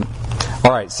All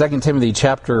right, 2 Timothy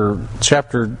chapter.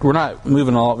 We're not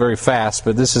moving all very fast,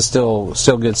 but this is still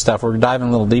good stuff. We're diving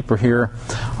a little deeper here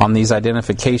on these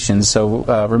identifications.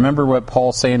 So remember what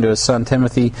Paul's saying to his son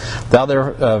Timothy.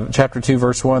 Chapter 2,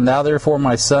 verse 1. Thou therefore,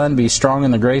 my son, be strong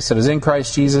in the grace that is in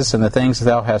Christ Jesus, and the things that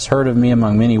thou hast heard of me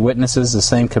among many witnesses, the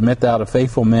same commit thou to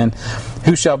faithful men,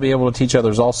 who shall be able to teach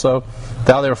others also.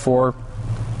 Thou therefore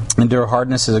endure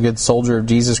hardness as a good soldier of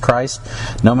Jesus Christ.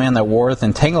 No man that warreth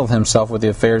entangleth himself with the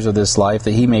affairs of this life,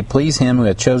 that he may please him who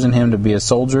hath chosen him to be a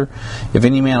soldier. If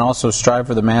any man also strive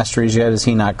for the masteries, yet is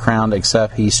he not crowned,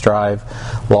 except he strive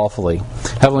lawfully.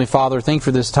 Heavenly Father, thank you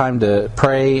for this time to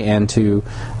pray and to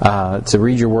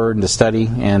read your word and to study,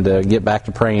 and to get back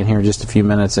to praying here in just a few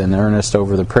minutes in earnest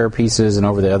over the prayer pieces and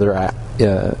over the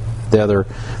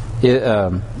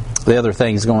other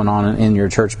things going on in your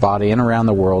church body and around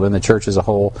the world and the church as a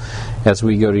whole as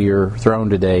we go to your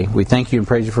throne today. We thank you and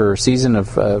praise you for a season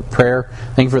of prayer.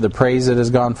 Thank you for the praise that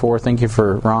has gone forth. Thank you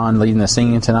for Ron leading the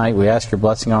singing tonight. We ask your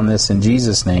blessing on this in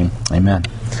Jesus' name. Amen.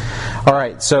 All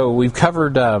right, so we've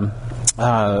covered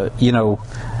quite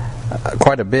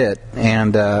a bit,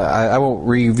 and I won't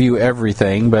review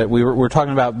everything, but we're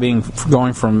talking about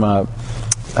going from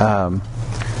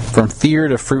fear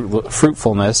to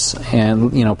fruitfulness,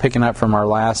 and picking up from our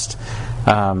last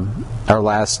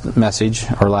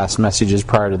messages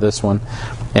prior to this one.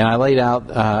 And I laid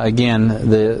out again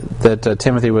that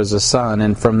Timothy was a son,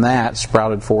 and from that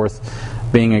sprouted forth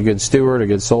being a good steward, a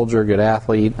good soldier, a good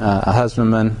athlete, a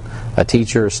husbandman, a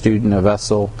teacher, a student, a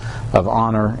vessel of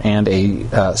honor, and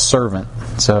a servant.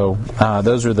 So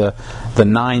those are the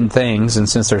 9 things, and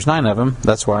since there's 9 of them,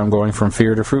 that's why I'm going from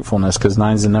fear to fruitfulness, because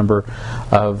 9 is the number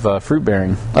of fruit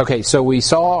bearing. Okay, so we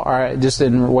saw, just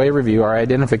in way of review, our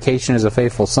identification as a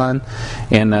faithful son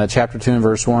in chapter 2 and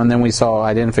verse 1. Then we saw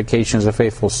identification as a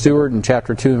faithful steward in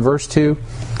chapter 2 and verse 2.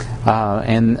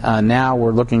 And now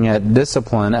we're looking at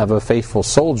discipline of a faithful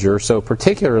soldier. So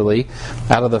particularly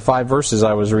out of the 5 verses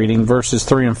I was reading, verses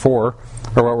 3 and 4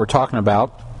 are what we're talking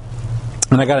about.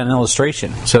 And I got an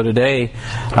illustration. So today,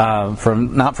 not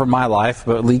from my life,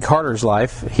 but Lee Carter's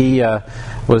life, his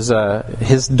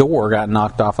door got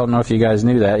knocked off. I don't know if you guys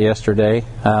knew that yesterday.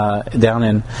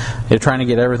 They're trying to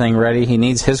get everything ready. He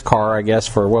needs his car, I guess,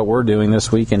 for what we're doing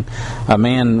this week. And a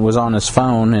man was on his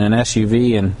phone in an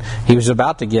SUV, and he was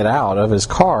about to get out of his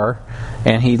car,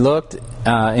 and he looked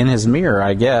in his mirror,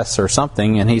 I guess, or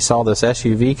something, and he saw this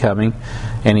SUV coming,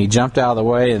 and he jumped out of the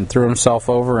way and threw himself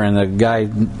over, and the guy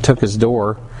took his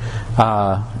door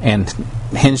and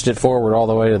hinged it forward all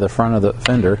the way to the front of the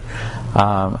fender.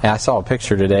 I saw a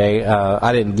picture today.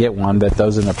 I didn't get one, but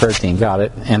those in the prayer team got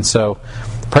it. And so,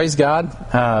 praise God,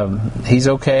 he's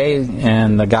okay,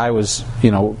 and the guy was,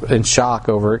 in shock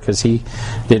over it because he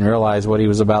didn't realize what he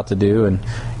was about to do. And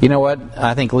you know what?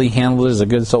 I think Lee handled it as a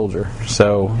good soldier.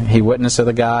 So he witnessed to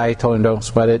the guy, told him, don't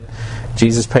sweat it.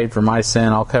 Jesus paid for my sin.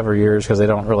 I'll cover yours, because they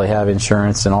don't really have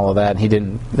insurance and all of that.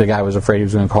 And the guy was afraid he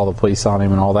was going to call the police on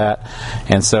him and all that.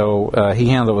 And so he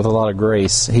handled it with a lot of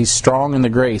grace. He's strong in the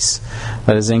grace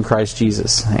that is in Christ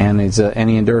Jesus, and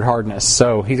he endured hardness.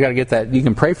 So he's got to get that. You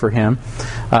can pray for him.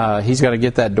 He's got to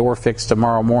get that door fixed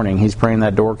tomorrow morning. He's praying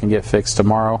that door can get fixed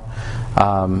tomorrow.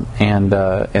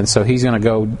 And so he's going to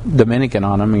go Dominican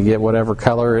on him and get whatever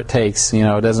color it takes.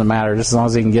 It doesn't matter, just as long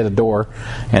as he can get a door.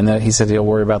 And he said he'll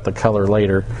worry about the color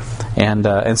later. And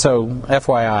so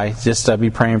FYI, just be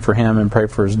praying for him and pray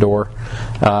for his door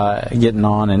getting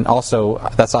on. And also,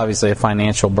 that's obviously a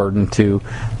financial burden to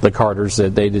the Carters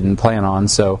that they didn't plan on.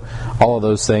 So all of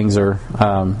those things are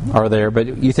there. But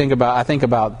I think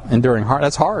about enduring hard.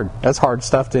 That's hard. That's hard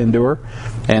stuff to endure,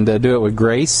 and do it with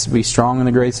grace. Be strong in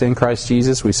the grace in Christ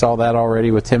Jesus. We saw that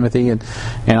already with Timothy, and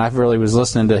I really was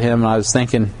listening to him, and I was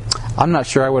thinking, I'm not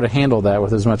sure I would have handled that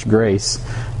with as much grace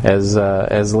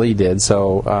as Lee did.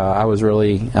 So I was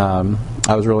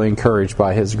really encouraged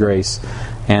by his grace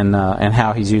and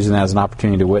how he's using that as an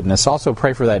opportunity to witness. Also,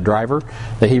 pray for that driver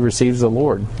that he receives the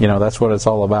Lord. That's what it's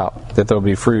all about, that there'll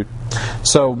be fruit.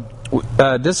 So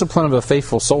discipline of a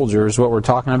faithful soldier is what we're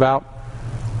talking about.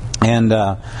 And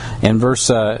in verse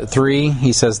 3,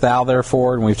 he says, "Thou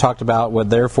therefore," and we've talked about what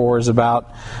therefore is about,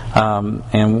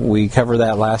 and we covered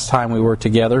that last time we were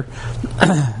together.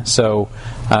 So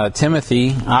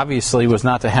Timothy obviously was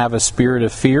not to have a spirit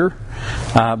of fear,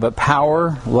 but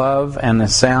power, love, and a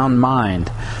sound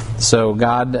mind. So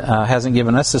God hasn't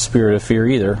given us the spirit of fear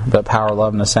either, but power,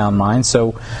 love, and a sound mind.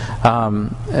 So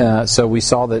we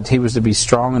saw that he was to be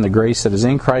strong in the grace that is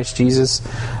in Christ Jesus.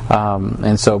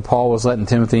 And so Paul was letting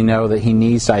Timothy know that he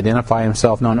needs to identify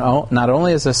himself not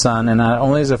only as a son and not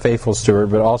only as a faithful steward,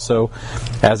 but also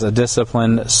as a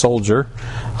disciplined soldier.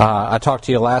 I talked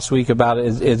to you last week about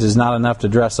it. It is not enough to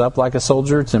dress up like a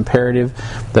soldier. It's imperative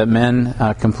that men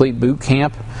complete boot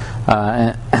camp,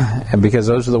 because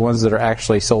those are the ones that are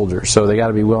actually soldiers. So they got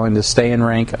to be willing to stay in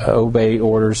rank, obey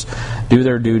orders, do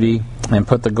their duty, and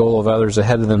put the goal of others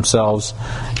ahead of themselves.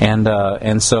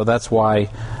 And so that's why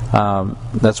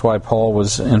Paul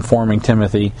was informing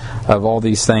Timothy of all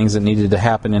these things that needed to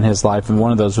happen in his life, and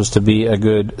one of those was to be a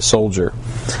good soldier.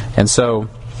 And so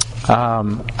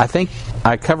I think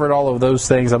I covered all of those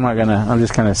things. I'm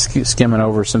just kind of skimming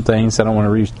over some things. I don't want to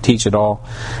re-teach it all.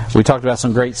 We talked about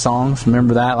some great songs.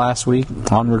 Remember that last week?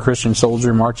 Onward Christian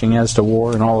Soldier, Marching As to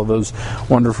War, and all of those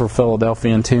wonderful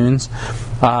Philadelphian tunes.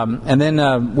 And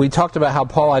then we talked about how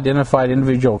Paul identified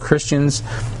individual Christians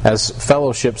as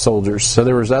fellowship soldiers. So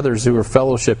there was others who were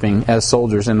fellowshipping as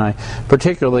soldiers. And I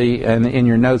particularly, in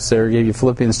your notes there, gave you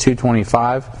Philippians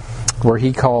 2:25, where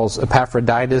he calls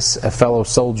Epaphroditus a fellow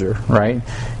soldier, right?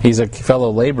 He's a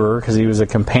fellow laborer because he was a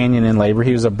companion in labor.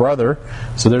 He was a brother,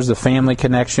 so there's the family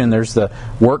connection, there's the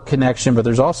work connection, but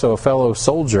there's also a fellow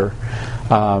soldier.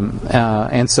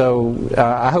 And so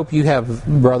I hope you have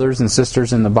brothers and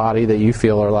sisters in the body that you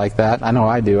feel are like that. I know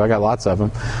I do. I got lots of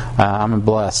them. I'm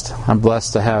blessed. I'm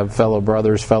blessed to have fellow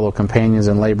brothers, fellow companions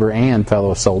in labor, and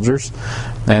fellow soldiers.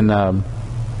 And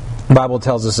the Bible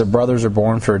tells us that brothers are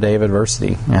born for a day of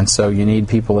adversity, and so you need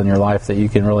people in your life that you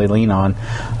can really lean on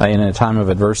in a time of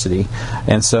adversity.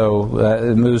 And so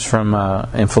it moves from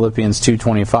in Philippians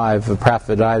 2:25,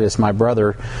 Epaphroditus, my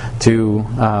brother,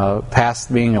 to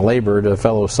past being a laborer to a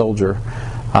fellow soldier.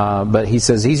 But he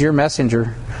says he's your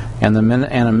messenger and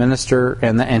a minister,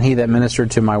 and he that ministered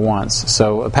to my wants.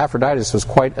 So Epaphroditus was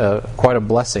quite a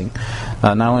blessing,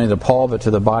 not only to Paul but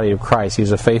to the body of Christ. He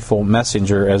was a faithful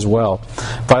messenger as well.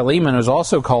 Philemon was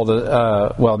also called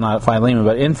not Philemon,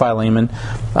 but in Philemon,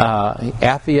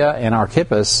 Apphia and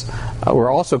Archippus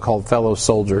were also called fellow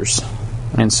soldiers.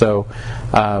 And so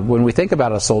when we think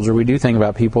about a soldier, we do think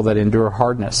about people that endure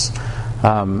hardness.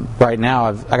 Right now,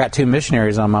 I got two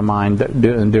missionaries on my mind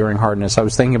enduring hardness. I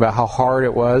was thinking about how hard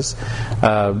it was.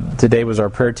 Today was our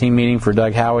prayer team meeting for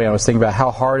Doug Howie. I was thinking about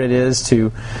how hard it is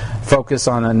to focus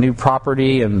on a new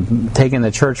property and taking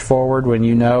the church forward when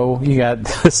you know you got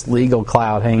this legal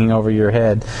cloud hanging over your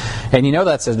head. And you know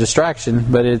that's a distraction,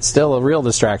 but it's still a real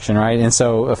distraction, right? And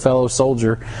so a fellow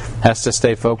soldier has to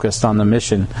stay focused on the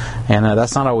mission. And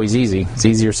that's not always easy. It's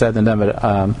easier said than done. But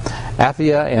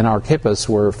Apphia and Archippus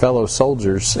were fellow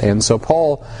soldiers. And so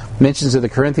Paul mentions to the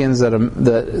Corinthians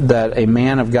that a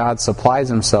man of God supplies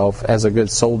himself as a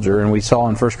good soldier. And we saw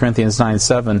in 1 Corinthians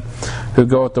 9:7, who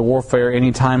goeth to warfare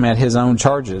any time at his own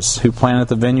charges, who planteth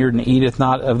the vineyard and eateth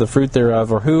not of the fruit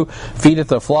thereof, or who feedeth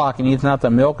the flock and eateth not the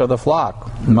milk of the flock,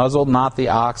 muzzled not the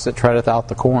ox that treadeth out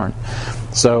the corn.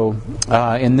 So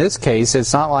in this case,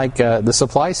 it's not like the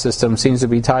supply system seems to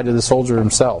be tied to the soldier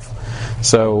himself.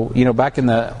 So, back in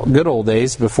the good old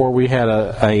days, before we had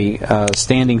a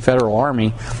standing federal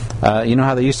army, you know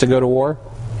how they used to go to war?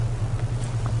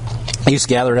 They just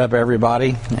gathered up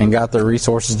everybody and got their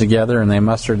resources together, and they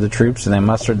mustered the troops and they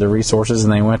mustered the resources,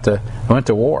 and they went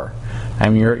to war. I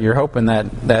mean, you're hoping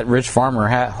that rich farmer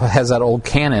has that old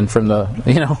cannon from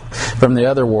the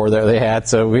other war that they had.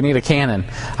 So we need a cannon.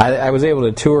 I was able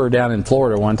to tour down in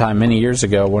Florida one time many years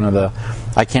ago.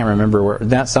 I can't remember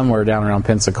where, somewhere down around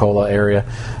Pensacola area.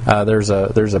 There's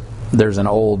an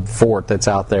old fort that's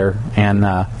out there, and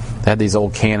they had these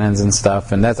old cannons and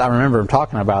stuff. And I remember them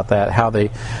talking about that, how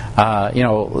they, a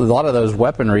lot of those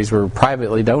weaponries were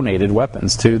privately donated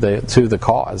weapons to the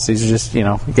cause. These are just,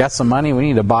 you got some money, we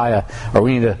need to buy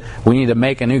we need to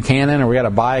make a new cannon, or we got to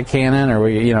buy a cannon, or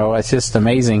it's just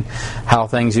amazing how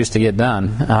things used to get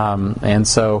done. And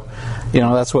so,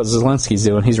 that's what Zelensky's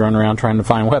doing. He's running around trying to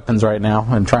find weapons right now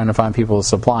and trying to find people to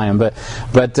supply them. But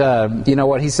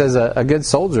what he says, a good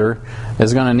soldier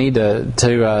is going to need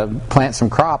to plant some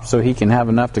crops so he can have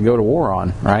enough to go to war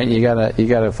on, right? You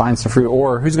gotta find some fruit,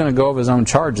 or who's going to go of his own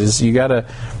charges? You gotta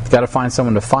find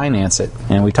someone to finance it,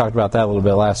 and we talked about that a little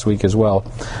bit last week as well.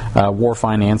 War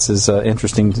finances is an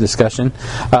interesting discussion.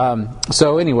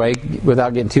 So anyway,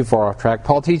 without getting too far off track,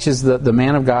 Paul teaches that the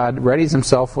man of God readies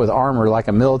himself with armor like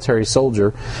a military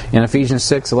soldier. In Ephesians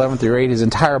 6:11-8, his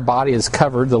entire body is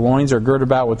covered. The loins are girded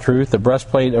about with truth. The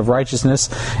breastplate of righteousness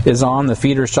is on. The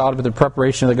feet are shod with the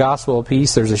preparation of the gospel of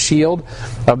peace. There's a shield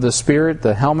of the Spirit,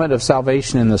 the helmet of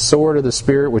salvation, and the sword of the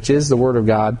Spirit, which is the Word of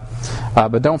God.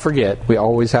 But don't forget, we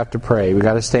always have to pray. We've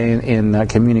got to stay in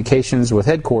communications with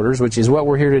headquarters, which is what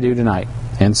we're here to do tonight.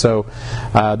 And so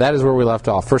that is where we left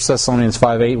off. 1 Thessalonians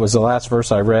 5:8 was the last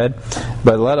verse I read.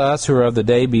 But let us who are of the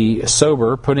day be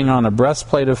sober, putting on a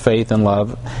breastplate of faith and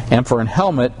love, and for an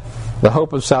helmet, the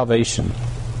hope of salvation.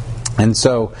 And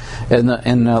so,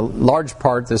 in a large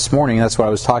part this morning, that's what I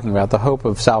was talking about, the hope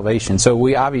of salvation. So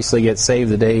we obviously get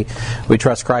saved the day we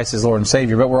trust Christ as Lord and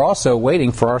Savior, but we're also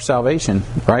waiting for our salvation,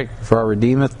 right? For our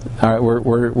Redeemer,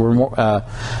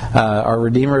 our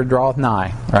Redeemer draweth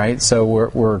nigh, right? So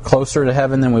we're closer to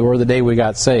heaven than we were the day we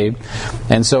got saved.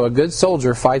 And so a good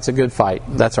soldier fights a good fight.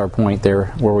 That's our point there,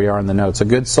 where we are in the notes. A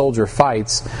good soldier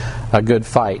fights a good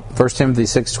fight. 1 Timothy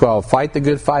 6:12, fight the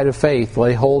good fight of faith,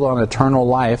 lay hold on eternal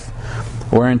life,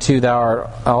 whereunto thou art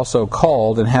also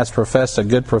called, and hast professed a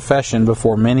good profession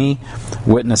before many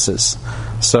witnesses.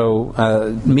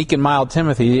 So meek and mild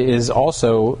Timothy is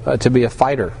also to be a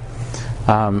fighter.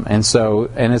 And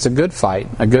it's a good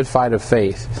fight of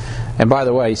faith. And by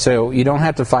the way, so you don't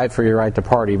have to fight for your right to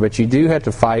party, but you do have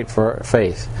to fight for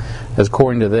faith,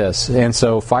 according to this. And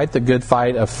so fight the good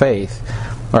fight of faith.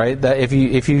 Right? That if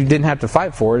you didn't have to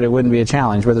fight for it, it wouldn't be a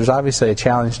challenge. But there's obviously a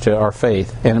challenge to our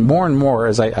faith. And more,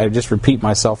 as I just repeat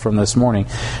myself from this morning,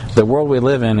 the world we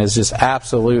live in is just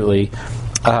absolutely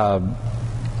coming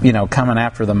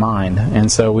after the mind. And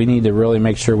so we need to really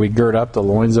make sure we gird up the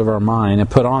loins of our mind and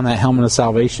put on that helmet of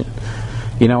salvation.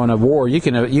 In a war, you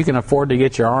can afford to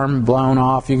get your arm blown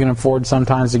off. You can afford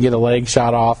sometimes to get a leg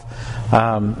shot off,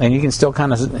 and you can still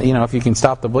kind of, if you can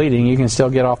stop the bleeding, you can still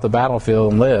get off the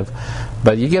battlefield and live.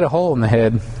 But you get a hole in the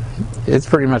head, it's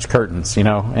pretty much curtains,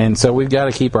 And so we've got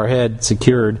to keep our head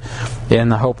secured in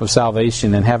the hope of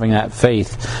salvation and having that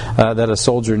faith that a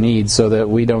soldier needs, so that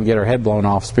we don't get our head blown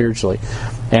off spiritually.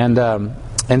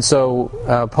 And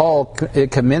so Paul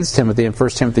commends Timothy in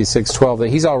 1 Timothy 6:12 that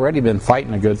he's already been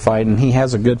fighting a good fight, and he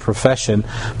has a good profession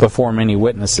before many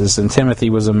witnesses. And Timothy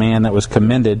was a man that was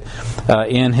commended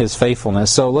in his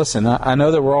faithfulness. So listen, I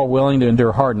know that we're all willing to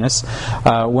endure hardness.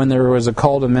 When there was a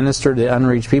call to minister to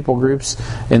unreached people groups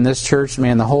in this church,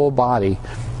 man, the whole body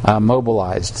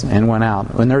mobilized and went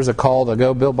out. When there's a call to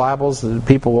go build Bibles,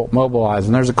 people mobilize.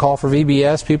 When there's a call for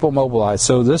VBS, people mobilize.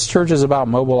 So this church is about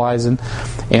mobilizing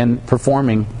and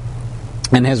performing,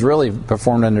 and has really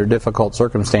performed under difficult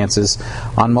circumstances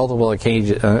on multiple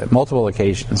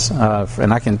occasions.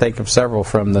 And I can think of several,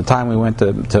 from the time we went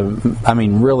to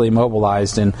really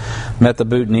mobilized and met the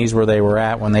Bhutanese where they were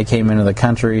at when they came into the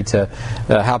country, to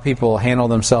how people handle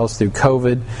themselves through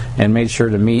COVID and made sure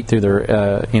to meet through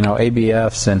their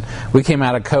ABFs. And we came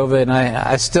out of COVID,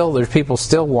 and there's people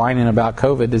still whining about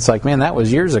COVID. It's like, man, that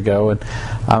was years ago. And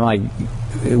I'm like,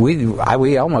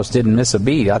 we almost didn't miss a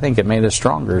beat. I think it made us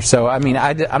stronger. So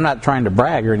I'm not trying to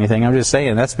brag or anything. I'm just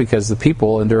saying that's because the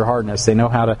people endure hardness. They know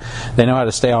how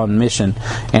to stay on mission,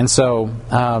 and so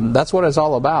that's what it's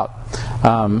all about.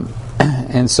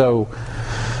 And so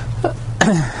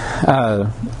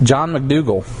John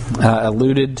McDougall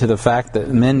alluded to the fact that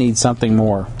men need something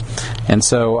more. And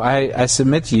so I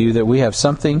submit to you that we have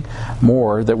something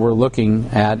more that we're looking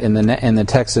at in the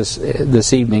text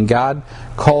this evening. God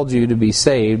called you to be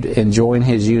saved and join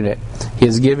His unit. He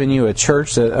has given you a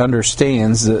church that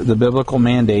understands the biblical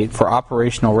mandate for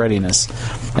operational readiness.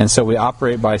 And so we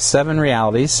operate by 7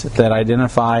 realities that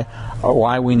identify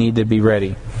why we need to be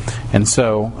ready. And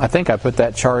so I think I put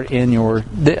that chart in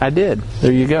I did.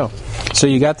 There you go. So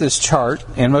you got this chart,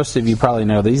 and most of you probably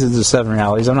know these are the 7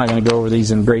 realities. I'm not going to go over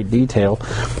these in great detail,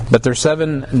 but there's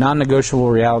 7 non-negotiable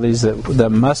realities that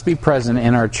must be present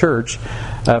in our church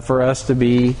for us to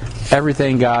be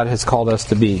everything God has called us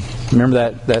to be.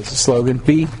 Remember that slogan?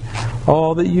 Be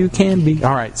all that you can be.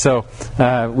 All right, so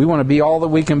we want to be all that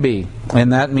we can be,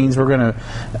 and that means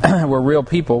we're real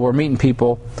people. We're meeting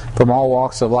people from all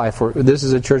walks of life. This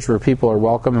is a church where people are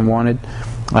welcome and wanted.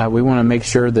 We want to make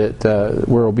sure that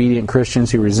we're obedient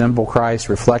Christians who resemble Christ,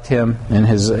 reflect Him and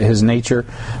His nature.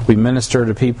 We minister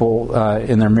to people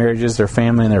in their marriages, their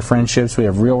family, and their friendships. We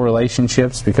have real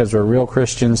relationships because we're real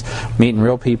Christians, meeting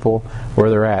real people where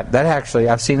they're at.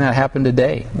 I've seen that happen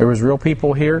today. There was real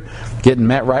people here getting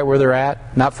met right where they're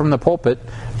at, not from the pulpit,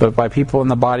 but by people in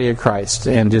the body of Christ,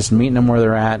 and just meeting them where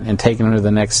they're at and taking them to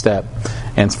the next step.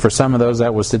 And for some of those,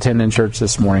 that was to attend in church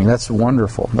this morning. That's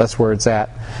wonderful. That's where it's at.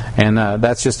 And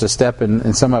that's that's just a step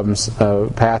in some of them's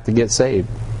path to get saved.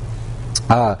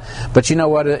 But you know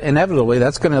what? Inevitably,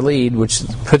 that's going to lead, which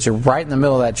puts you right in the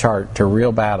middle of that chart, to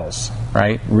real battles,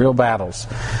 right? Real battles.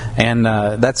 And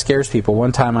that scares people.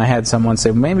 One time I had someone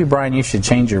say, maybe, Brian, you should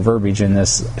change your verbiage in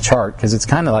this chart because it's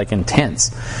kind of like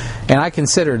intense. And I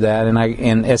considered that,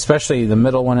 and especially the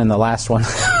middle one and the last one.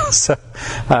 So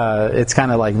it's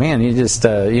kind of like, man, you just,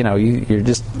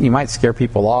 you might scare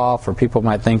people off, or people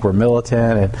might think we're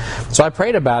militant. And so I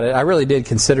prayed about it. I really did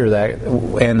consider that.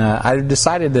 And I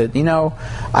decided that,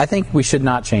 I think we should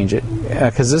not change it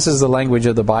because this is the language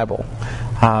of the Bible.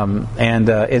 And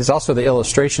it's also the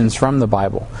illustrations from the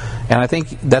Bible. And I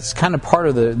think that's kind of part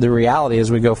of the reality as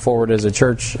we go forward as a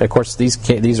church. Of course,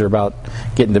 these are about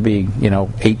getting to be,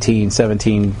 18,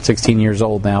 17, 16 years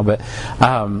old now, but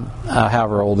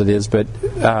however old it is. But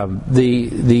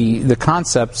the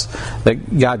concepts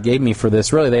that God gave me for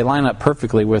this, really, they line up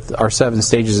perfectly with our 7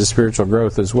 stages of spiritual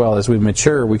growth as well. As we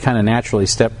mature, we kind of naturally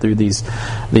step through these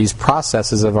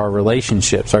processes of our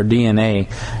relationships, our DNA,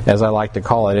 as I like to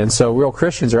call it. And so real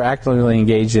Christians are actively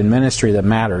engaged in ministry that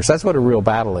matters. That's what a real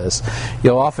battle is.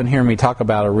 You'll often hear me talk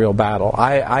about a real battle.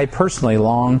 I personally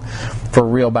long for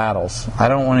real battles. I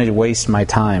don't want to waste my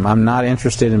time. I'm not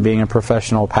interested in being a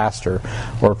professional pastor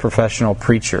or a professional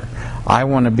preacher. I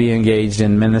want to be engaged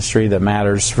in ministry that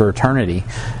matters for eternity.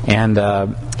 And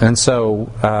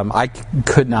so I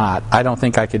could not. I don't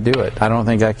think I could do it.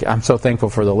 I'm so thankful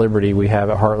for the liberty we have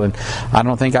at Heartland. I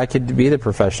don't think I could be the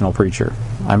professional preacher.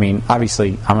 I mean,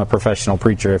 obviously, I'm a professional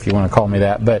preacher, if you want to call me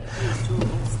that, but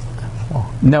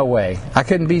no way. I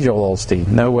couldn't be Joel Osteen.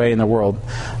 No way in the world.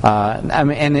 And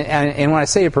when I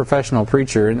say a professional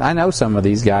preacher, and I know some of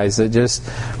these guys that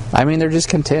they're just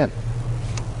content.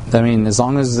 I mean, as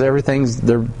long as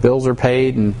their bills are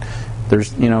paid and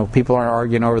there's, people aren't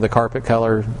arguing over the carpet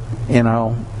color,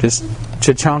 just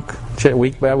cha-chunk,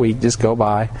 week by week, just go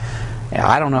by.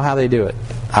 I don't know how they do it.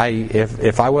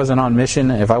 If I wasn't on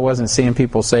mission, if I wasn't seeing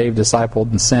people saved,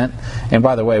 discipled, and sent, and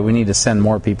by the way, we need to send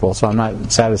more people, so I'm not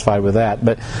satisfied with that.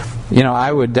 But,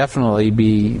 I would definitely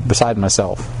be beside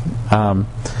myself.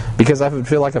 Because I would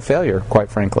feel like a failure,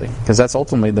 quite frankly. Because that's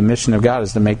ultimately the mission of God,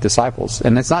 is to make disciples.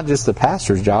 And it's not just the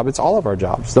pastor's job, it's all of our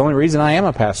jobs. The only reason I am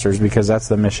a pastor is because that's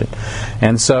the mission.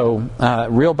 And so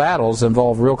real battles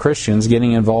involve real Christians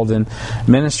getting involved in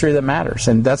ministry that matters.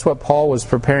 And that's what Paul was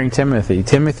preparing Timothy.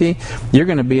 Timothy, you're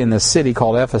going to be in this city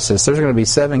called Ephesus. There's going to be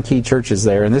 7 key churches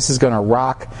there. And this is going to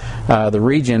rock the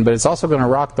region, but it's also going to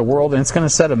rock the world. And it's going to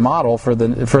set a model for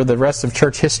the rest of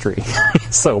church history.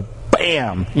 So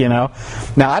bam, Now,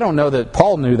 I don't know that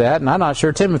Paul knew that, and I'm not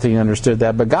sure Timothy understood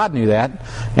that, but God knew that.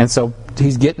 And so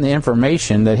he's getting the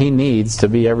information that he needs to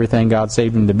be everything God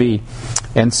saved him to be.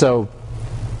 And so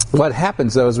what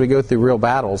happens, though, is we go through real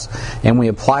battles and we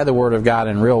apply the Word of God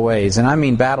in real ways. And I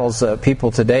mean battles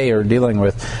people today are dealing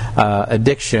with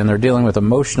addiction, they're dealing with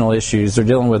emotional issues, they're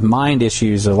dealing with mind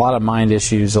issues, a lot of mind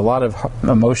issues, a lot of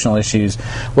emotional issues.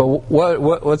 Well,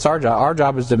 what's our job? Our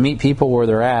job is to meet people where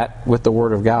they're at with the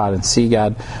Word of God and see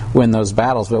God win those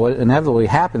battles. But what inevitably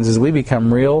happens is we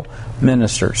become real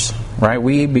ministers, right?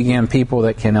 We become people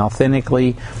that can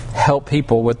authentically help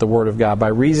people with the Word of God. By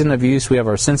reason of use, we have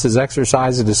our senses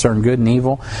exercised to discern good and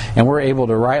evil, and we're able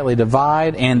to rightly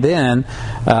divide and then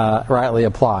rightly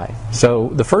apply. So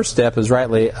the first step is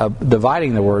rightly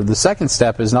dividing the Word. The second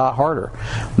step is not harder.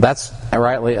 That's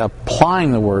rightly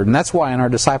applying the Word. And that's why in our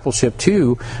discipleship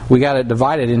 2, we got it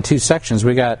divided in 2 sections.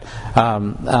 We got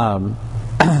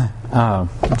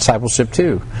discipleship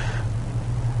 2.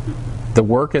 The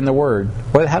work and the Word.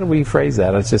 How do we phrase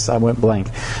that? I went blank.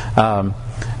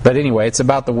 But anyway, it's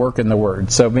about the work and the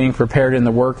Word. So being prepared in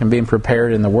the work and being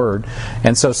prepared in the Word.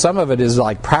 And so some of it is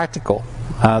like practical.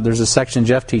 There's a section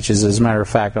Jeff teaches, as a matter of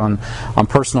fact, on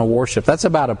personal worship. That's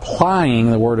about applying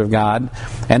the Word of God.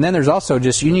 And then there's also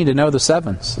just, you need to know the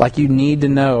 7s. Like, you need to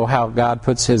know how God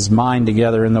puts His mind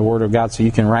together in the Word of God so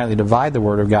you can rightly divide the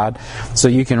Word of God, so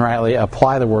you can rightly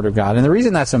apply the Word of God. And the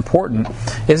reason that's important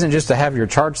isn't just to have your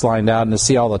charts lined out and to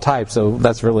see all the types, so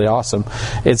that's really awesome.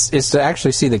 It's to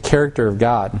actually see the character of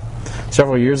God.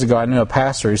 Several years ago, I knew a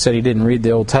pastor who said he didn't read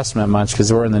the Old Testament much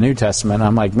because we're in the New Testament. And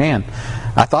I'm like, man,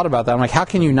 I thought about that. I'm like, how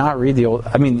can you not read the Old?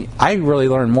 I mean, I really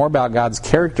learned more about God's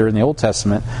character in the Old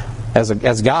Testament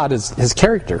as God is his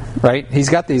character, right? He's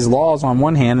got these laws on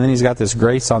one hand, and then he's got this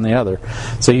grace on the other.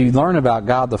 So you learn about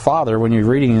God the Father when you're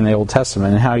reading in the Old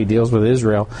Testament and how he deals with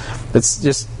Israel. There's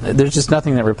just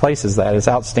nothing that replaces that. It's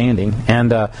outstanding.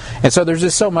 And so there's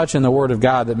just so much in the Word of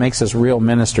God that makes us real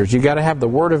ministers. You've got to have the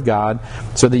Word of God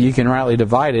so that you can rightly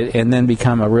divide it and then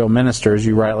become a real minister as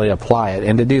you rightly apply it.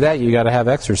 And to do that, you got to have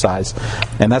exercise.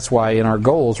 And that's why in our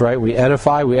goals, right, we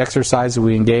edify, we exercise,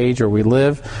 we engage, or we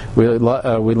live, we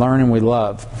learn, and we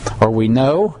love, or we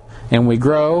know and we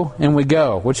grow and we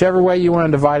go. Whichever way you want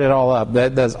to divide it all up,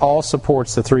 that all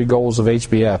supports the three goals of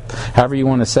HBF, however you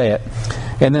want to say it.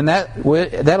 And then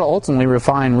that'll ultimately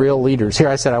refine real leaders. Here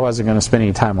I said I wasn't going to spend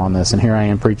any time on this, and here I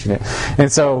am preaching it.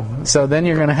 And so then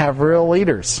you're going to have real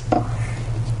leaders.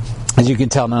 As you can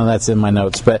tell, none of that's in my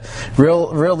notes. But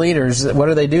real leaders, what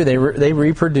do? They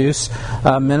reproduce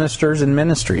ministers and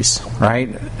ministries,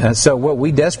 right? So what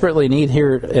we desperately need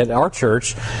here at our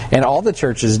church, and all the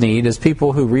churches need, is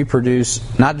people who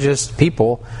reproduce not just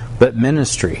people, but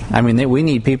ministry. I mean, we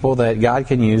need people that God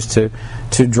can use to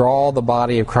draw the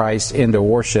body of Christ into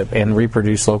worship and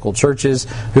reproduce local churches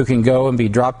who can go and be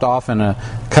dropped off in a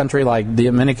country like the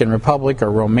Dominican Republic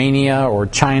or Romania or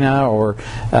China or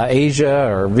Asia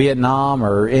or Vietnam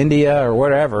or India or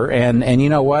whatever. And you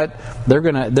know what? They're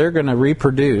gonna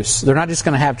reproduce. They're not just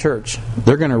going to have church.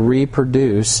 They're going to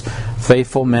reproduce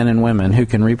faithful men and women who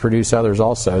can reproduce others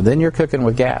also. Then you're cooking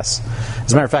with gas.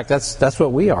 As a matter of fact, that's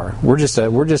what we are. We're just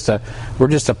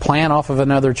a plant off of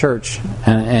another church,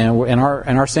 and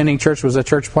our sending church was a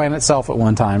church plant itself at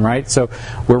one time, right? So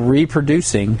we're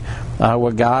reproducing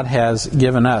what God has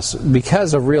given us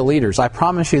because of real leaders. I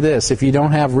promise you this: if you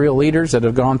don't have real leaders that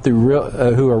have gone through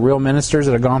who are real ministers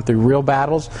that have gone through real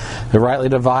battles, that rightly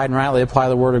divide and rightly apply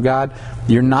the Word of God,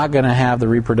 you're not going to have the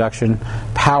reproduction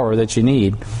power that you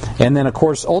need. And then, of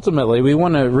course, ultimately, we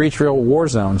want to reach real war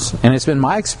zones. And it's been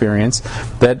my experience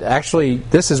that actually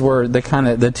this is where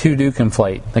the two do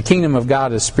conflate. The kingdom of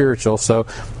God is spiritual, so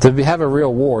to have a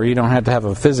real war, you don't have to have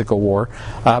a physical war.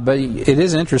 But it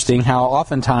is interesting how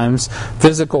oftentimes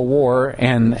physical war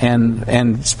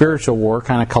and spiritual war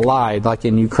kind of collide, like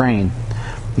in Ukraine.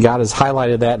 God has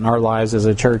highlighted that in our lives as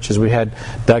a church, as we had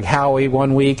Doug Howie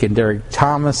one week and Derek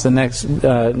Thomas the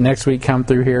next week come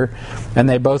through here, and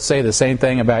they both say the same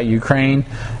thing about Ukraine,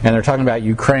 and they're talking about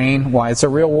Ukraine, why it's a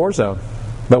real war zone.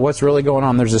 But what's really going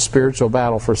on, there's a spiritual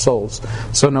battle for souls.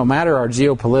 So no matter our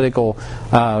geopolitical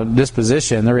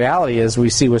disposition, the reality is we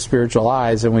see with spiritual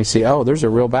eyes and we see, oh, there's a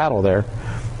real battle there.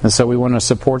 And so we want to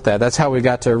support that. That's how we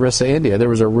got to Orissa, India. There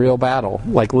was a real battle,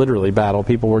 like literally battle.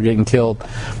 People were getting killed.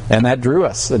 And that drew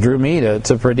us. It drew me to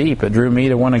Pradeep. It drew me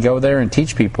to want to go there and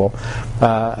teach people.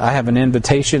 I have an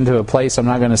invitation to a place I'm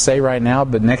not going to say right now,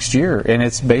 but next year. And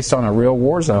it's based on a real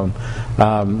war zone.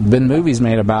 Been movies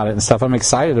made about it and stuff. I'm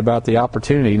excited about the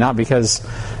opportunity, not because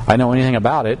I know anything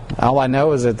about it. All I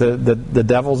know is that the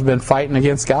devil's been fighting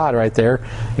against God right there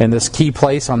in this key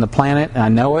place on the planet. And I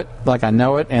know it, like I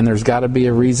know it, and there's got to be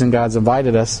a reason God's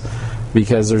invited us,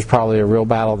 because there's probably a real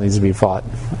battle that needs to be fought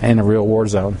in a real war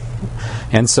zone.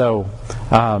 And so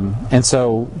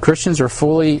Christians are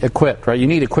fully equipped, right? You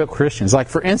need equipped Christians. Like,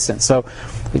 for instance, so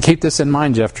keep this in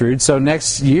mind, Jeff Trude. So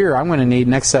next year,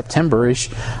 next September-ish,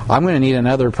 I'm going to need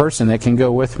another person that can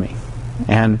go with me.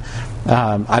 And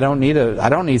I don't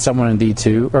need someone in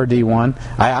D2 or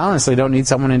D1. I honestly don't need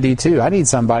someone in D2. I need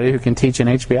somebody who can teach in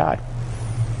HBI.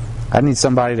 I need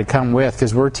somebody to come with,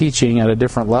 because we're teaching at a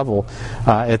different level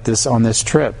on this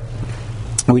trip.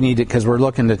 We need it because we're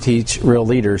looking to teach real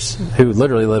leaders who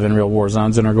literally live in real war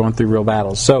zones and are going through real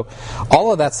battles. So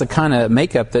all of that's the kind of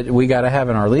makeup that we got to have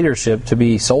in our leadership to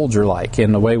be soldier-like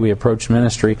in the way we approach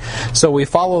ministry. So we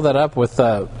follow that up with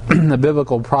the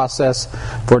biblical process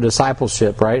for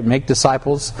discipleship, right? Make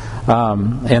disciples,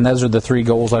 and those are the three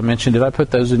goals I mentioned. Did I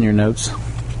put those in your notes?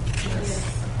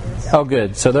 Oh,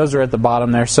 good. So those are at the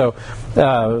bottom there. So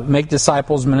make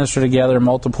disciples, minister together,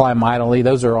 multiply mightily.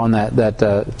 Those are on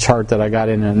that chart that I got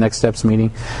in the Next Steps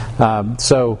meeting.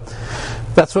 So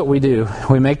that's what we do.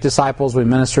 We make disciples, we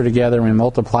minister together, we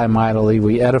multiply mightily,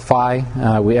 we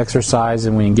edify, we exercise,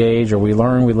 and we engage, or we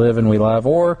learn, we live, and we love,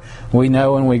 or we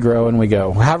know and we grow and we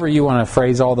go. However you want to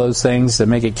phrase all those things to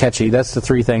make it catchy, that's the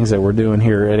three things that we're doing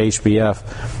here at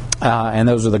HBF. And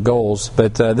those are the goals.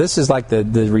 But this is like the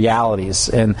realities.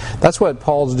 And that's what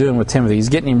Paul's doing with Timothy. He's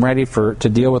getting him ready to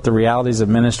deal with the realities of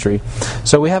ministry.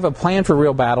 So we have a plan for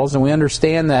real battles, and we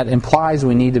understand that implies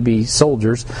we need to be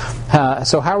soldiers.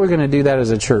 So how are we going to do that as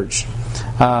a church?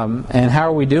 And how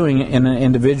are we doing it in an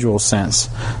individual sense?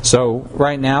 So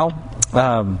right now,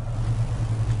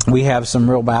 we have some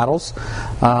real battles,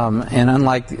 and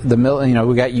unlike the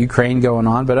we got Ukraine going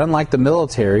on, but unlike the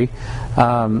military,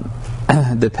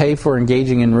 the pay for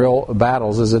engaging in real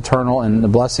battles is eternal, and the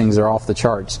blessings are off the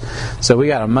charts. So we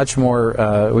got a much more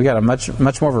of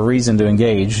a reason to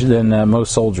engage than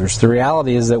most soldiers. The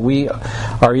reality is that we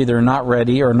are either not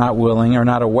ready or not willing or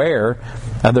not aware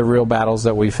of the real battles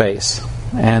that we face.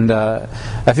 And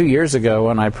a few years ago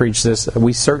when I preached this,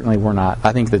 we certainly were not.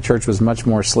 I think the church was much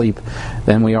more asleep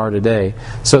than we are today.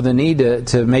 So the need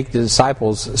to make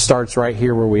disciples starts right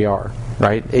here where we are.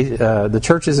 Right? The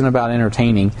church isn't about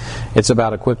entertaining, it's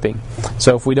about equipping.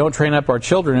 So if we don't train up our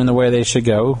children in the way they should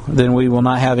go, then we will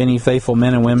not have any faithful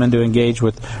men and women to engage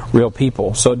with real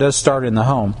people. So it does start in the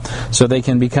home. So they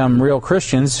can become real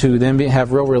Christians who then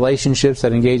have real relationships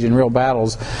that engage in real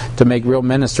battles to make real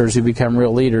ministers who become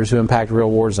real leaders who impact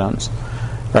real war zones.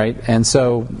 Right? And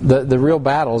so the real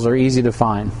battles are easy to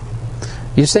find.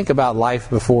 You just think about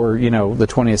life before, the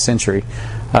 20th century.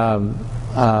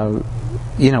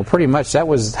 Pretty much that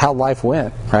was how life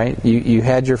went, right? You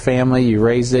had your family, you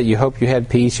raised it, you hope you had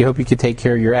peace, you hope you could take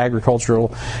care of your agricultural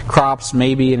crops,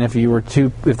 maybe, and if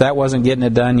that wasn't getting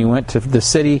it done, you went to the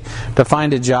city to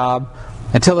find a job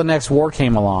until the next war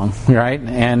came along, right?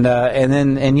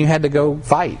 And you had to go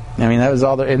fight. I mean, that was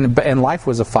all and life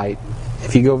was a fight.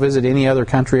 If you go visit any other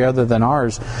country other than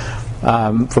ours,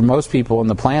 for most people on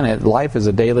the planet, life is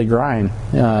a daily grind.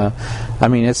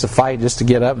 It's a fight just to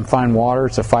get up and find water.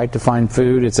 It's a fight to find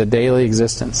food. It's a daily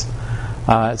existence.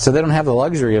 So they don't have the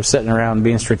luxury of sitting around and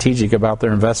being strategic about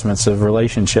their investments of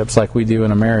relationships like we do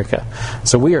in America.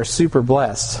 So we are super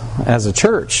blessed as a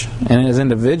church and as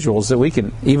individuals that we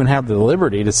can even have the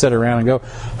liberty to sit around and go,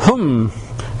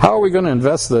 how are we going to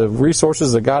invest the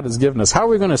resources that God has given us? How are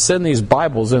we going to send these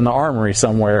Bibles in the armory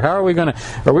somewhere? Are we going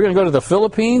to go to the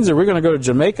Philippines? Are we going to go to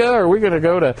Jamaica? Are we going to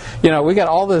go to, we got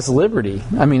all this liberty.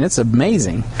 I mean, it's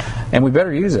amazing. And we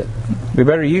better use it. We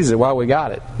better use it while we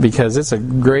got it, because it's a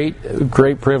great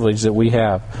privilege that we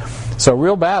have. So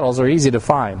real battles are easy to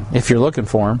find if you're looking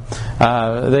for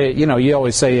them. You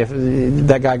always say if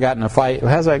that guy got in a fight,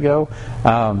 how's that go?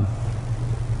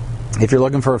 If you're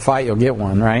looking for a fight, you'll get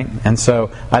one, right? And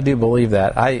so I do believe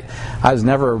that. I was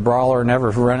never a brawler,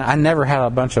 I never had a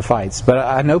bunch of fights. But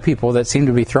I know people that seem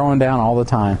to be throwing down all the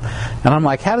time. And I'm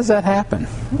like, how does that happen?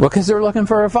 Well, because they're looking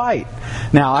for a fight.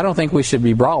 Now, I don't think we should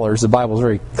be brawlers. The Bible's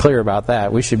very clear about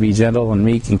that. We should be gentle and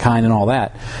meek and kind and all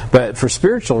that. But for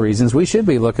spiritual reasons, we should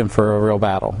be looking for a real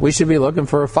battle. We should be looking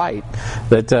for a fight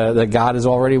that God has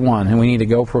already won. And we need to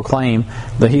go proclaim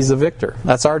that He's the victor.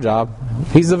 That's our job.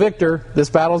 He's the victor. This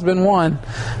battle's been won.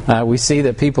 We see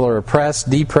that people are oppressed,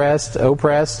 depressed,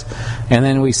 oppressed, and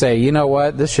then we say, you know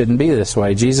what, this shouldn't be this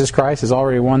way. Jesus Christ has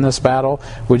already won this battle.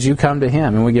 Would you come to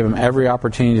Him? And we give Him every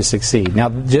opportunity to succeed. Now,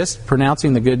 just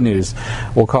pronouncing the good news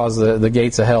will cause the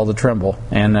gates of hell to tremble,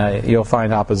 and you'll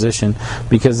find opposition,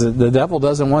 because the devil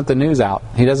doesn't want the news out.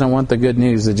 He doesn't want the good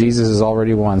news that Jesus has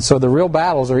already won. So the real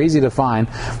battles are easy to find.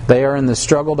 They are in the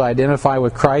struggle to identify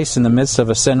with Christ in the midst of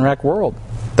a sin-wrecked world.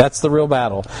 That's the real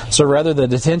battle. So rather the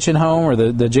detention home or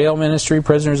the jail ministry,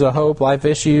 Prisoners of Hope, Life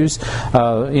Issues,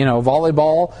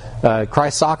 volleyball,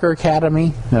 Christ Soccer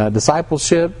Academy,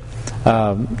 discipleship,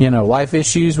 Life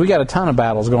Issues. We got a ton of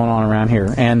battles going on around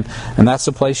here, and that's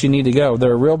the place you need to go.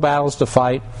 There are real battles to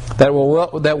fight that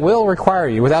will require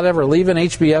you, without ever leaving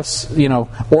HBF's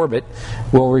orbit,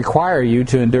 will require you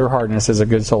to endure hardness as a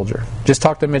good soldier. Just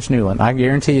talk to Mitch Newland. I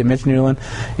guarantee you, Mitch Newland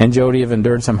and Jody have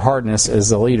endured some hardness as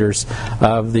the leaders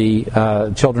of the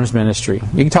children's ministry.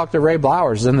 You can talk to Ray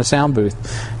Blowers in the sound booth.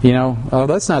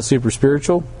 That's not super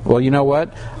spiritual. Well, you know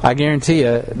what? I guarantee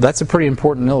you that's a pretty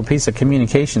important little piece of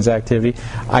communications activity.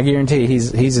 I guarantee you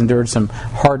he's endured some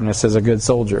hardness as a good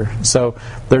soldier. So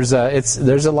there's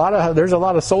a lot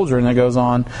of soldiering that goes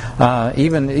on.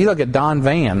 Even you look at Don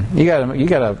Van. You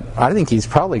got I think he's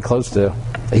probably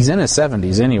he's in his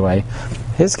 70s anyway.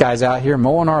 This guy's out here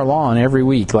mowing our lawn every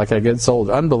week like a good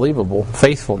soldier. Unbelievable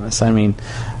faithfulness. I mean,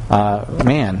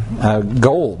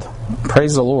 gold.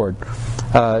 Praise the Lord.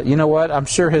 You know what? I'm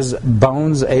sure his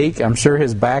bones ache. I'm sure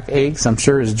his back aches. I'm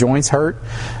sure his joints hurt.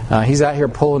 He's out here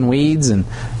pulling weeds, and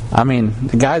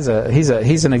the guy's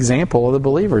he's an example of the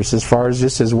believers as far as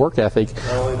just his work ethic.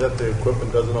 Not only that, the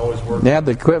equipment doesn't always work. Yeah,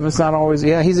 the equipment's not always.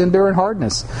 Yeah, he's enduring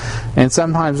hardness, and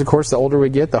sometimes, of course, the older we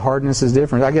get, the hardness is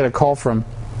different. I get a call from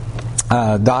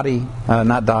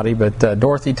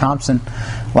Dorothy Thompson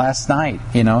last night.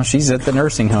 She's at the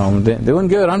nursing home, doing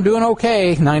good. I'm doing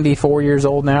okay. 94 years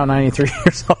old now, 93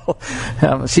 years old.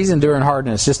 She's enduring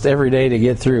hardness just every day to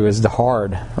get through is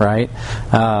hard, right?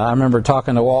 I remember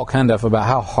talking to Walt Cundiff about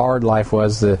how hard life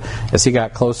was as he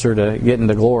got closer to getting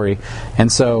to glory. And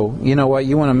so, you know what?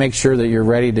 You want to make sure that you're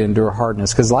ready to endure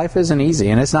hardness, because life isn't easy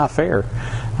and it's not fair.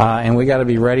 And we got to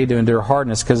be ready to endure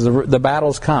hardness, because the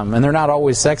battles come, and they're not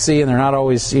always sexy, and they're not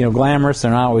always glamorous.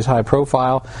 They're not always high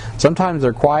profile. Sometimes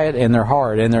they're quiet and they're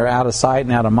hard and they're out of sight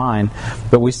and out of mind,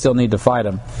 but we still need to fight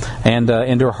them and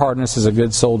endure hardness as a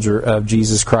good soldier of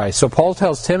Jesus Christ. So Paul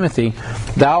tells Timothy,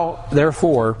 "Thou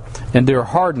therefore endure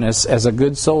hardness as a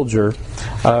good soldier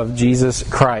of Jesus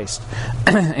Christ."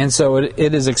 And so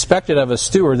it is expected of a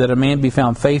steward that a man be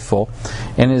found faithful,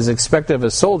 and it is expected of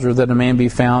a soldier that a man be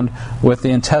found with the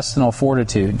intestinal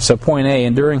fortitude. So point A,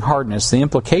 enduring hardness. The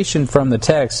implication from the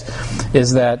text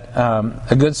is that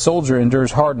a good soldier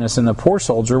endures hardness, and the poor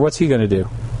soldier, what's he going to do?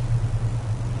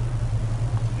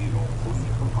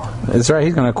 That's right,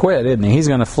 he's going to quit, isn't he? He's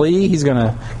going to flee, he's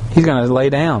going to lay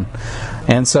down.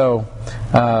 And so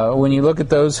when you look at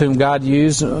those whom God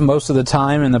used most of the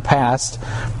time in the past,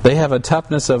 they have a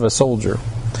toughness of a soldier.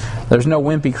 There's no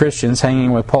wimpy Christians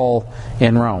hanging with Paul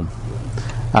in Rome.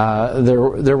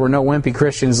 There were no wimpy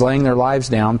Christians laying their lives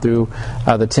down through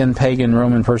the 10 pagan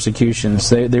Roman persecutions.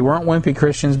 They weren't wimpy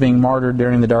Christians being martyred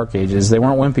during the Dark Ages. They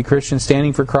weren't wimpy Christians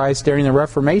standing for Christ during the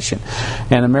Reformation.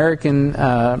 And Americans,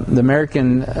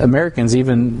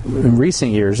 even in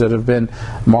recent years, that have been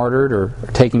martyred or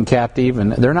taken captive,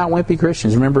 and they're not wimpy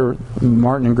Christians. Remember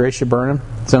Martin and Gracia Burnham?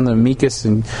 Some of the meekest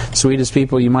and sweetest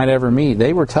people you might ever meet.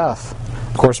 They were tough.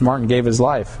 Of course, Martin gave his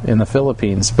life in the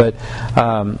Philippines, but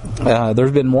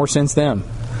there's been more since then.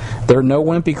 There are no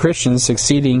wimpy Christians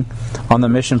succeeding on the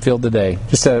mission field today.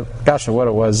 What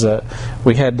it was,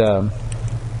 we had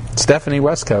Stephanie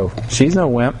Wesco. She's no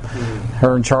wimp.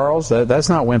 Her and Charles, that's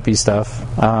not wimpy stuff.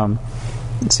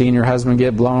 Seeing your husband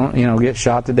get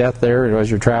shot to death there as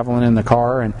you're traveling in the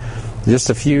car, and just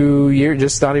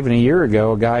not even a year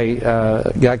ago, a guy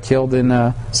got killed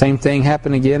in same thing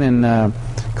happened again in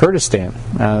Kurdistan.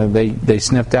 They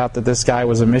sniffed out that this guy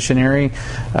was a missionary.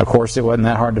 Of course, it wasn't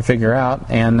that hard to figure out,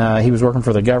 and he was working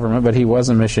for the government, but he was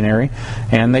a missionary,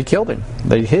 and they killed him.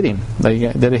 They hit him.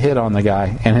 They did a hit on the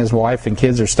guy, and his wife and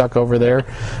kids are stuck over there.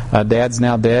 Dad's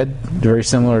now dead, very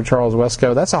similar to Charles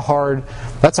Wesco. That's a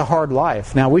hard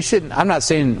life. Now, I'm not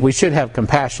saying we should have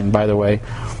compassion, by the way.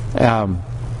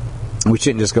 We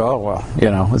shouldn't just go,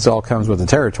 this all comes with the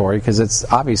territory, because it's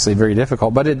obviously very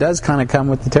difficult. But it does kind of come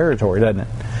with the territory, doesn't it?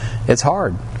 It's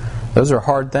hard. Those are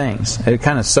hard things. It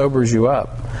kind of sobers you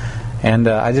up. And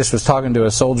I just was talking to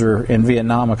a soldier in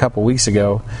Vietnam a couple weeks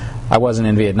ago. I wasn't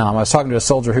in Vietnam. I was talking to a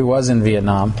soldier who was in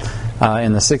Vietnam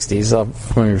in the 60s. Let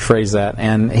me rephrase that.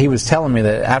 And he was telling me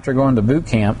that after going to boot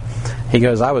camp, he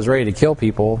goes, I was ready to kill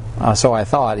people, so I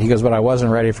thought. He goes, but I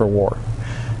wasn't ready for war.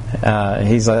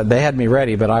 He's they had me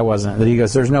ready, but I wasn't. He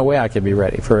goes, there's no way I could be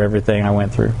ready for everything I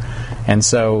went through. And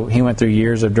so he went through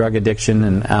years of drug addiction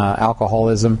and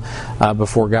alcoholism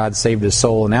before God saved his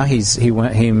soul. And now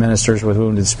he ministers with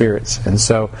wounded spirits. And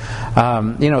so,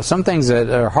 some things that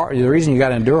are hard, the reason you got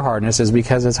to endure hardness is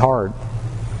because it's hard.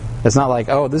 It's not like,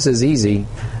 this is easy.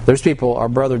 There's people, our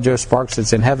brother Joe Sparks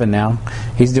that's in heaven now,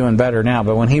 he's doing better now.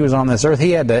 But when he was on this earth,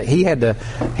 he had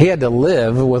to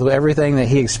live with everything that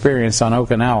he experienced on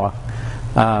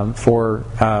Okinawa for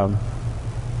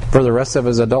the rest of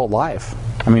his adult life.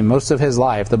 I mean, most of his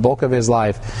life, the bulk of his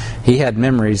life, he had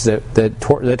memories that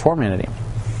tormented him.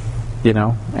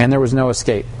 And there was no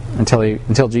escape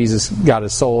until Jesus got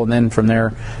his soul, and then from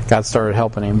there God started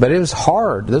helping him. But it was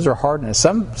hard. Those are hardness.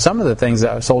 Some of the things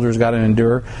that soldiers got to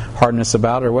endure hardness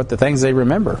about are the things they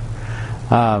remember.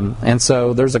 And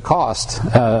so there's a cost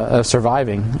of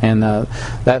surviving. And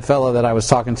that fellow that I was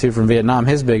talking to from Vietnam,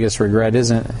 his biggest regret is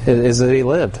that he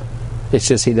lived. It's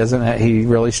just he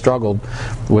really struggled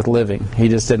with living. He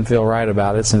just didn't feel right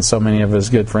about it since so many of his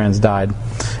good friends died.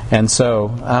 And so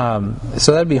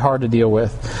that'd be hard to deal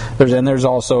with. There's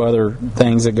also other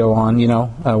things that go on.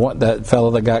 That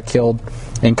fellow that got killed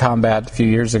in combat a few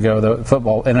years ago, the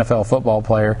NFL football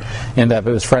player, ended up,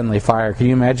 it was friendly fire. Can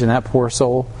you imagine that poor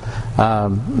soul?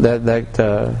 That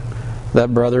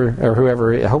brother, or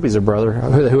whoever, I hope he's a brother,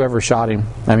 whoever shot him.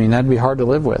 I mean, that'd be hard to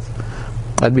live with.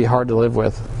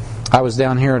 I was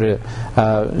down here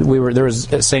there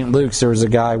was at St. Luke's, there was a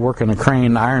guy working a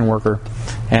crane, iron worker,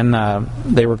 and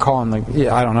they were calling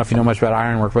I don't know if you know much about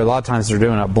iron work, but a lot of times they're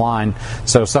doing it blind.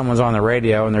 So someone's on the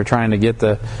radio and they're trying to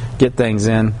get things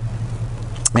in.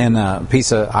 and a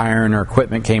piece of iron or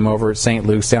equipment came over at St.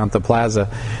 Luke's down at the plaza.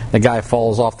 The guy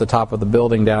falls off the top of the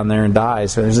building down there and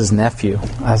dies. So there's his nephew.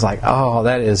 I was like, oh,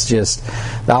 that is just...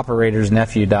 The operator's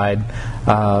nephew died,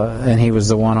 and he was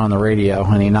the one on the radio,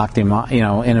 and he knocked him off,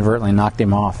 inadvertently knocked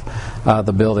him off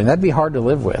the building. That'd be hard to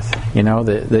live with,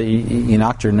 that you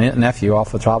knocked your nephew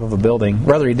off the top of a building.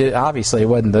 Whether he did, obviously it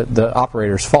wasn't the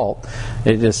operator's fault.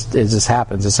 It just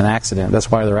happens. It's an accident. That's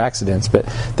why they're accidents. But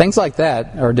things like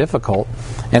that are difficult.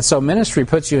 And so ministry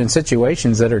puts you in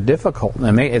situations that are difficult.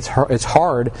 I mean, it's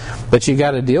hard, but you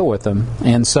got to deal with them.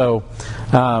 And so,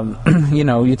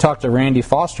 you talk to Randy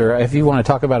Foster. If you want to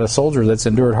talk about a soldier that's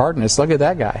endured hardness, look at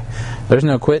that guy. There's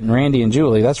no quitting Randy and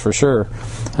Julie, that's for sure.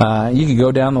 You could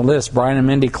go down the list. Brian and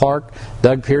Mindy Clark,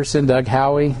 Doug Pearson, Doug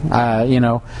Howie.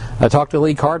 I talked to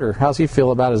Lee Carter. How's he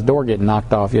feel about his door getting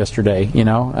knocked off yesterday?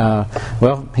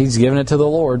 Well, he's giving it to the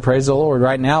Lord. Praise the Lord.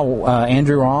 Right now,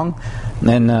 Andrew Wrong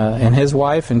and his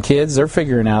wife and kids, they're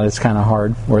figuring out it's kind of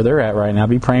hard where they're at right now.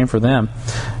 Be praying for them.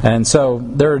 And so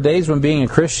there are days when being a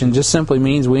Christian just simply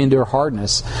means we endure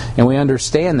hardness. And we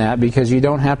understand that because you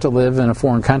don't have to live in a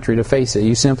foreign country to face it.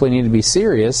 You simply need to be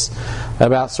serious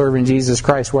about serving Jesus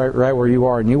Christ right where you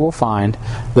are, and you will find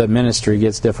that ministry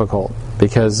gets difficult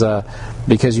because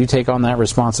you take on that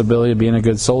responsibility of being a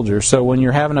good soldier. So when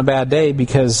you're having a bad day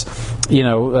because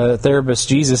therapist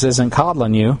Jesus isn't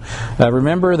coddling you,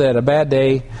 remember that a bad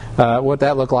day, what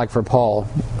that looked like for Paul.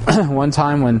 One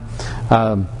time when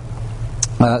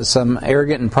some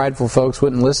arrogant and prideful folks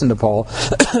wouldn't listen to Paul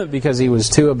because he was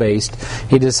too abased,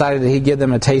 he decided that he'd give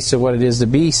them a taste of what it is to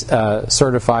be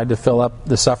certified to fill up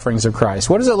the sufferings of Christ.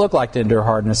 What does it look like to endure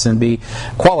hardness and be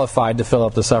qualified to fill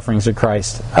up the sufferings of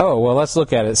Christ? Oh, well, let's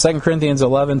look at it. 2 Corinthians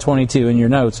 11:22 in your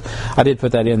notes. I did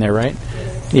put that in there, right?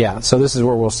 Yeah, so this is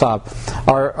where we'll stop.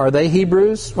 Are they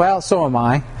Hebrews? Well, so am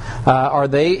I. Are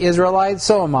they Israelites?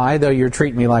 So am I, though you're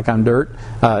treating me like I'm dirt.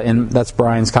 And that's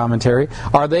Brian's commentary.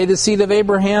 Are they the seed of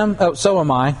Abraham? Oh, so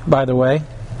am I, by the way.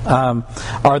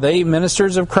 Are they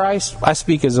ministers of Christ? I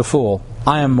speak as a fool.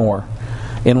 I am more.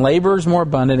 In labors more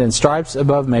abundant, in stripes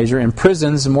above measure, in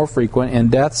prisons more frequent, in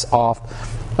deaths oft.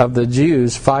 Of the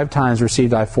Jews, 5 times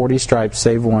received I 40 stripes,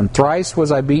 save one. Thrice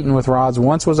was I beaten with rods,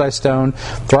 once was I stoned,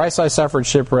 thrice I suffered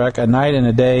shipwreck, a night and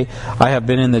a day I have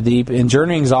been in the deep, in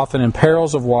journeyings often, in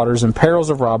perils of waters, in perils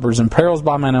of robbers, in perils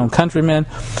by mine own countrymen,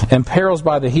 in perils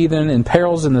by the heathen, in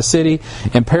perils in the city,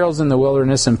 in perils in the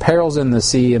wilderness, in perils in the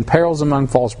sea, in perils among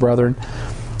false brethren,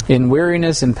 in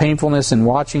weariness and painfulness, in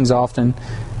watchings often,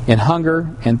 in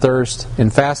hunger and thirst, in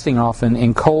fasting often,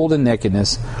 in cold and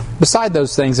nakedness, beside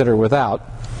those things that are without,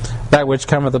 that which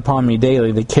cometh upon me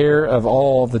daily, the care of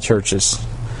all the churches.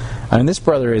 I mean, this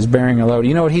brother is bearing a load.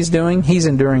 You know what he's doing? He's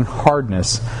enduring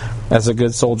hardness as a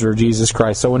good soldier of Jesus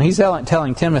Christ. So when he's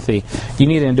telling Timothy, you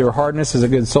need to endure hardness as a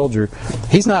good soldier,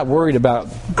 he's not worried about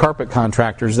carpet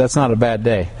contractors. That's not a bad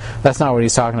day. That's not what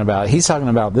he's talking about. He's talking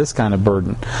about this kind of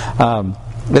burden.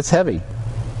 It's heavy.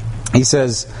 He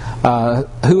says,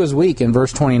 who is weak in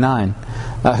verse 29?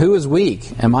 Who is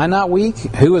weak? Am I not weak?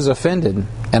 Who is offended?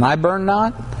 And I burn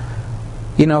not?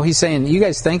 He's saying, you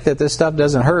guys think that this stuff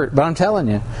doesn't hurt, but I'm telling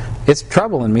you, it's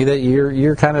troubling me that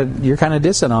you're kind of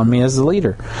dissing on me as the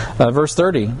leader. Verse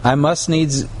 30, if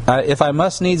I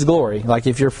must needs glory, like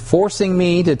if you're forcing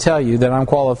me to tell you that I'm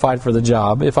qualified for the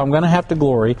job, if I'm going to have to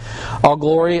glory, I'll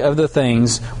glory of the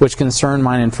things which concern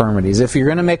mine infirmities. If you're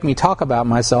going to make me talk about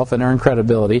myself and earn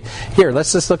credibility, here,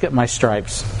 let's just look at my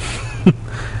stripes.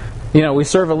 We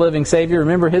serve a living Savior.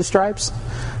 Remember His stripes?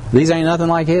 These ain't nothing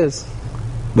like His.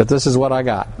 But this is what I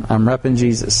got. I'm repping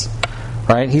Jesus.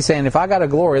 Right? He's saying, if I got a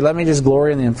glory, let me just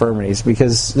glory in the infirmities,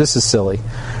 because this is silly.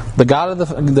 The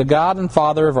God and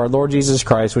Father of our Lord Jesus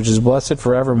Christ, which is blessed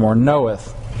forevermore,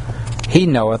 knoweth. He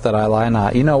knoweth that I lie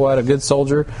not. You know what? A good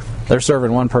soldier, they're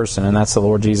serving one person, and that's the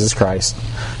Lord Jesus Christ.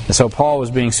 And so Paul was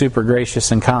being super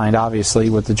gracious and kind, obviously,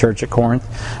 with the church at Corinth.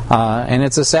 And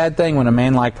it's a sad thing when a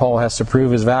man like Paul has to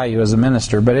prove his value as a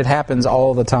minister, but it happens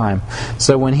all the time.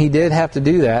 So when he did have to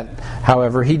do that,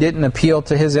 however, he didn't appeal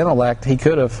to his intellect. He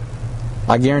could have.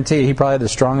 I guarantee you, he probably had the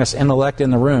strongest intellect in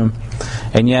the room,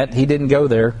 and yet he didn't go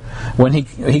there. When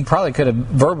he probably could have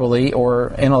verbally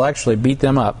or intellectually beat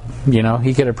them up.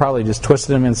 He could have probably just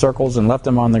twisted them in circles and left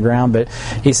them on the ground. But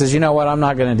he says, you know what? I'm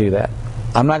not going to do that.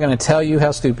 I'm not going to tell you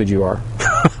how stupid you are.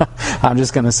 I'm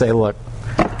just going to say, look,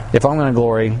 if I'm going to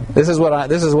glory, this is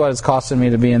what it's costing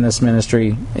me to be in this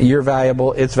ministry. You're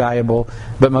valuable, it's valuable,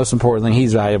 but most importantly,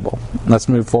 he's valuable. Let's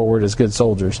move forward as good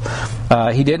soldiers.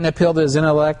 He didn't appeal to his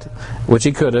intellect, which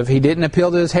he could have. He didn't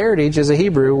appeal to his heritage as a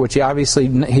Hebrew, which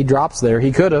he drops there.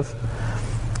 He could have,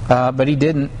 but he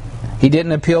didn't. He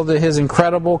didn't appeal to his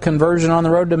incredible conversion on the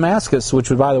road to Damascus, which,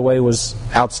 by the way, was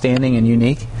outstanding and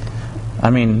unique. I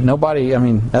mean, nobody. I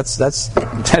mean, that's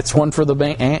one for the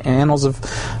annals of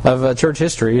church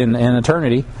history and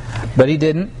eternity. But he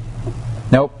didn't.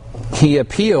 Nope. He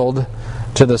appealed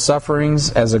to the sufferings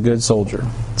as a good soldier.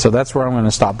 So that's where I'm going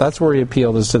to stop. That's where he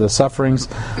appealed, is to the sufferings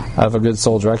of a good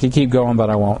soldier. I could keep going, but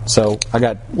I won't. So I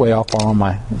got way off on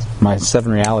my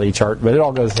 7 reality chart, but it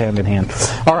all goes hand in hand.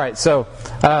 All right, so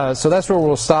that's where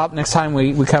we'll stop. Next time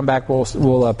we come back,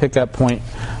 we'll pick up point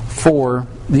 4.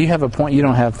 Do you have a point? You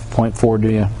don't have point 4, do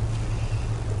you?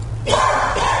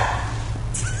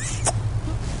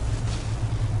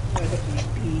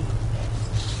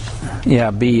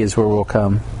 Yeah, B is where we'll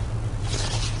come.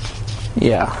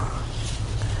 Yeah.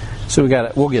 So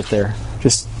we'll get there.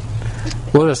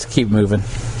 We'll just keep moving,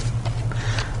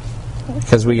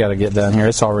 because we got to get done here.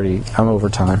 I'm over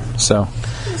time. So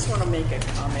I just want to make a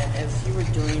comment as you were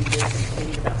doing this and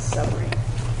thinking about suffering.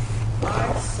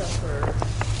 I suffer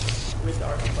with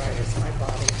arthritis. My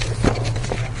body hurts all the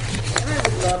time. And I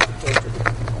would love to go to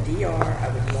the DR. I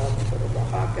would love to go to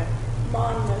Oaxaca,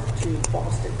 Monmouth, to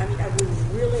Boston. I mean, I would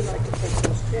really like to take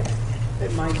those trips,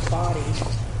 but my body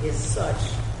is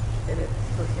such that it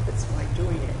prohibits my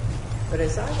doing it. But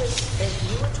as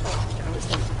you were talking, I was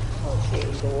thinking,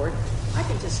 okay, Lord, I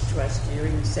can just trust you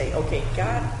and say, okay,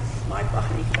 God, my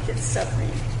body is suffering,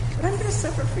 but I'm going to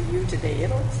suffer for you today.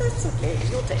 That's okay.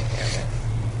 You'll take care of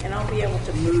it. And I'll be able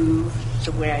to move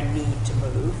the way I need to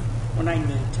move when I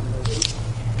need to move.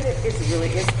 But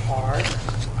it's hard.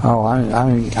 Oh,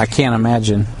 I can't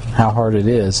imagine how hard it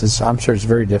is. I'm sure it's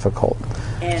very difficult.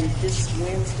 And this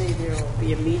Wednesday there will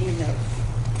be a meeting of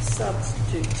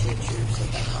substitute teachers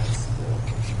at the high school.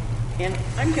 And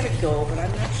I'm going to go, but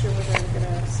I'm not sure whether I'm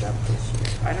going to sub this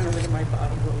year. I don't know whether my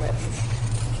body will let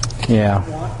me. Yeah. I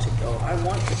want to go. I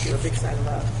want to do it because I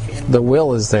love family. The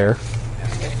will is there.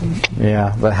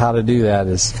 Yeah, but how to do that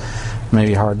is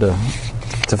maybe hard to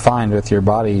find with your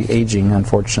body aging,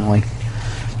 unfortunately.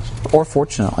 Or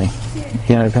fortunately.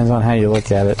 You know, it depends on how you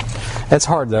look at it. It's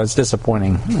hard, though. It's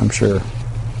disappointing, I'm sure.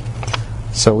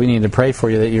 So we need to pray for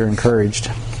you that you're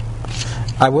encouraged.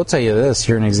 I will tell you this,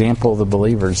 you're an example of the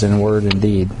believers in word and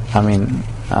deed. I mean,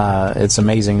 it's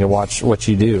amazing to watch what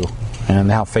you do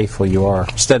and how faithful you are.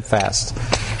 Steadfast,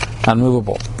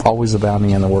 unmovable, always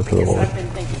abounding in the work of the Lord. I've been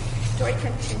thinking, do I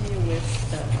continue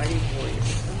with the Mighty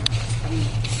Warriors? I mean,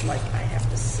 like I have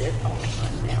to sit all the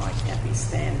time now. I can't be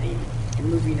standing and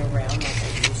moving around like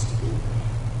I used to be.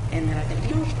 And then I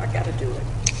think, no, I got to do it.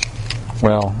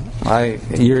 Well,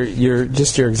 your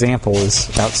example is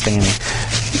outstanding.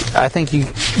 I think you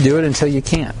do it until you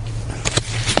can't,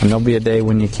 and there'll be a day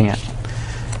when you can't.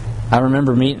 I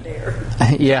remember meeting.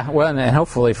 Yeah, well, and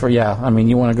hopefully I mean,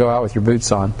 you want to go out with your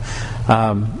boots on,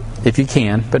 if you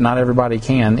can, but not everybody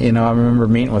can. You know, I remember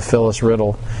meeting with Phyllis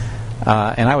Riddle,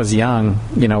 and I was young.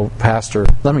 You know, pastor.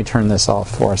 Let me turn this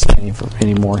off before I say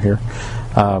any more here.